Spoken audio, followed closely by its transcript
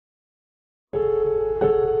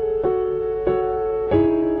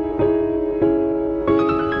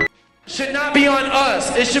on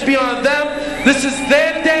us. It should be on them. This is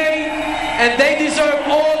their day, and they deserve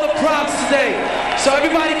all the props today. So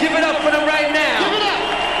everybody give it up for them right now.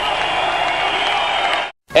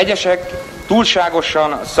 Egyesek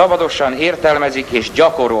túlságosan, szabadosan értelmezik és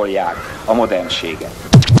gyakorolják a modernséget.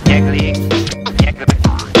 Nyeglék,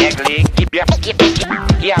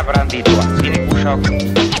 kiábrándítóan cinikusak,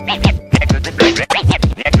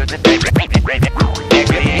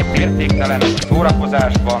 nyeglék, értéktelen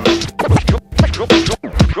szórakozásban,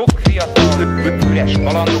 sok fiatal, üres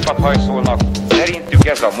kalandokat hajszolnak, szerintük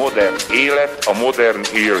ez a modern élet, a modern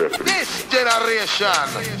élet. This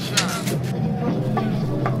generation!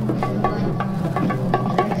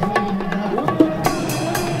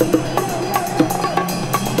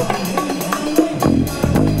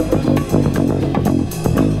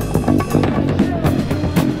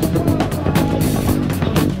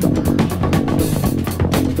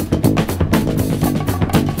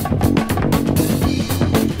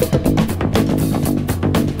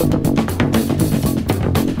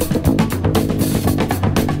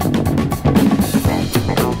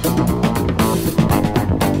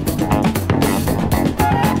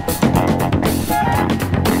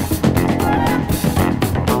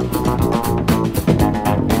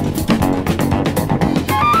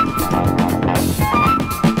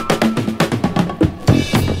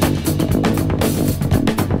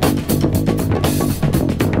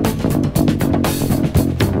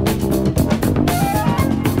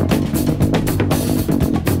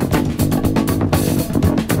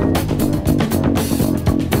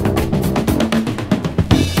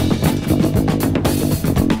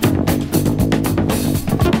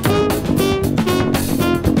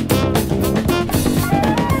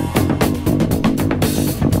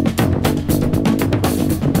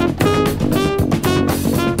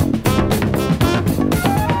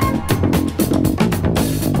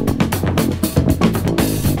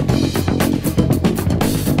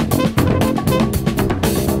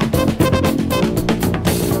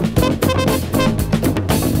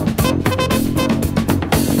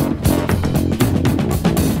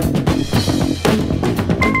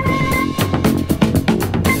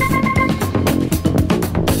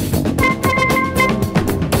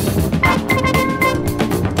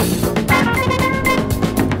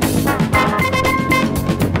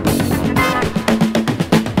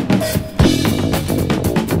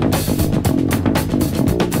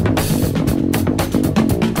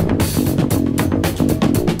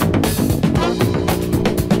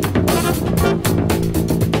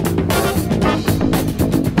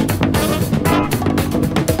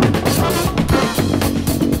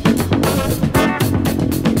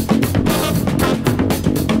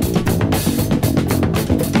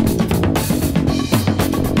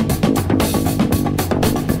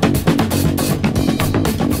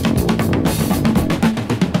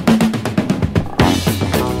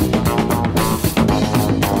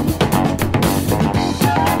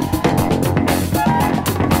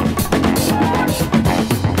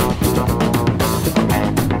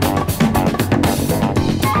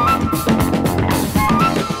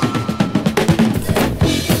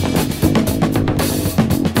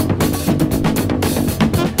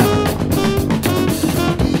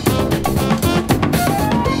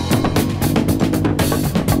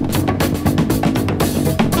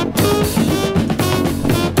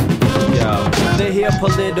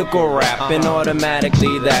 Political rap and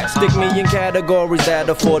automatically that stick me in categories that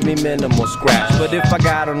afford me minimal scratch. But if I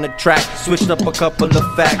got on the track, switched up a couple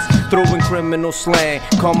of facts, throw in criminal slang,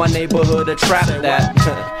 call my neighborhood a trap that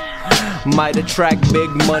might attract big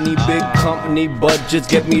money, big company budgets,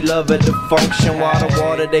 get me love at the function while the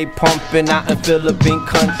water they pumping out in Philippine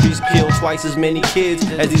countries kill twice as many kids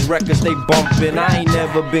as these records they bumping. I ain't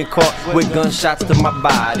never been caught with gunshots to my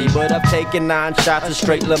body, but I've taken 9 shots of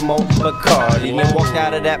straight limo Bacardi and walked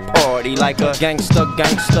out of that party like a gangster.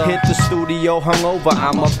 Hit the studio hungover,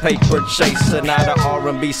 I'm a paper chaser, not an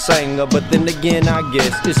R&B singer, but then again I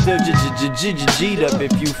guess it's still G'd up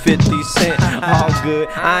if you 50 Cent. All good,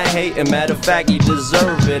 I ain't hating. Matter of fact, you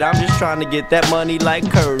deserve it. I'm just trying to get that money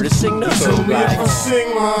like Curtis. Sing the hook. Tell me if I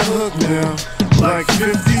sing my hook now, like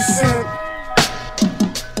 50 Cent,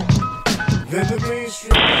 then the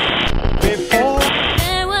mainstream. Before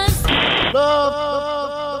there was love.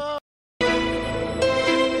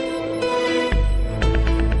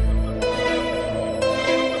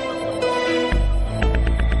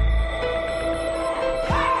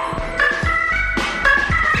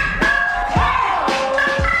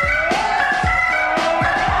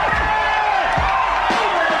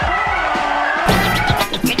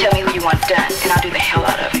 You tell me what you want done, and I'll do the hell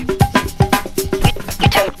out of it.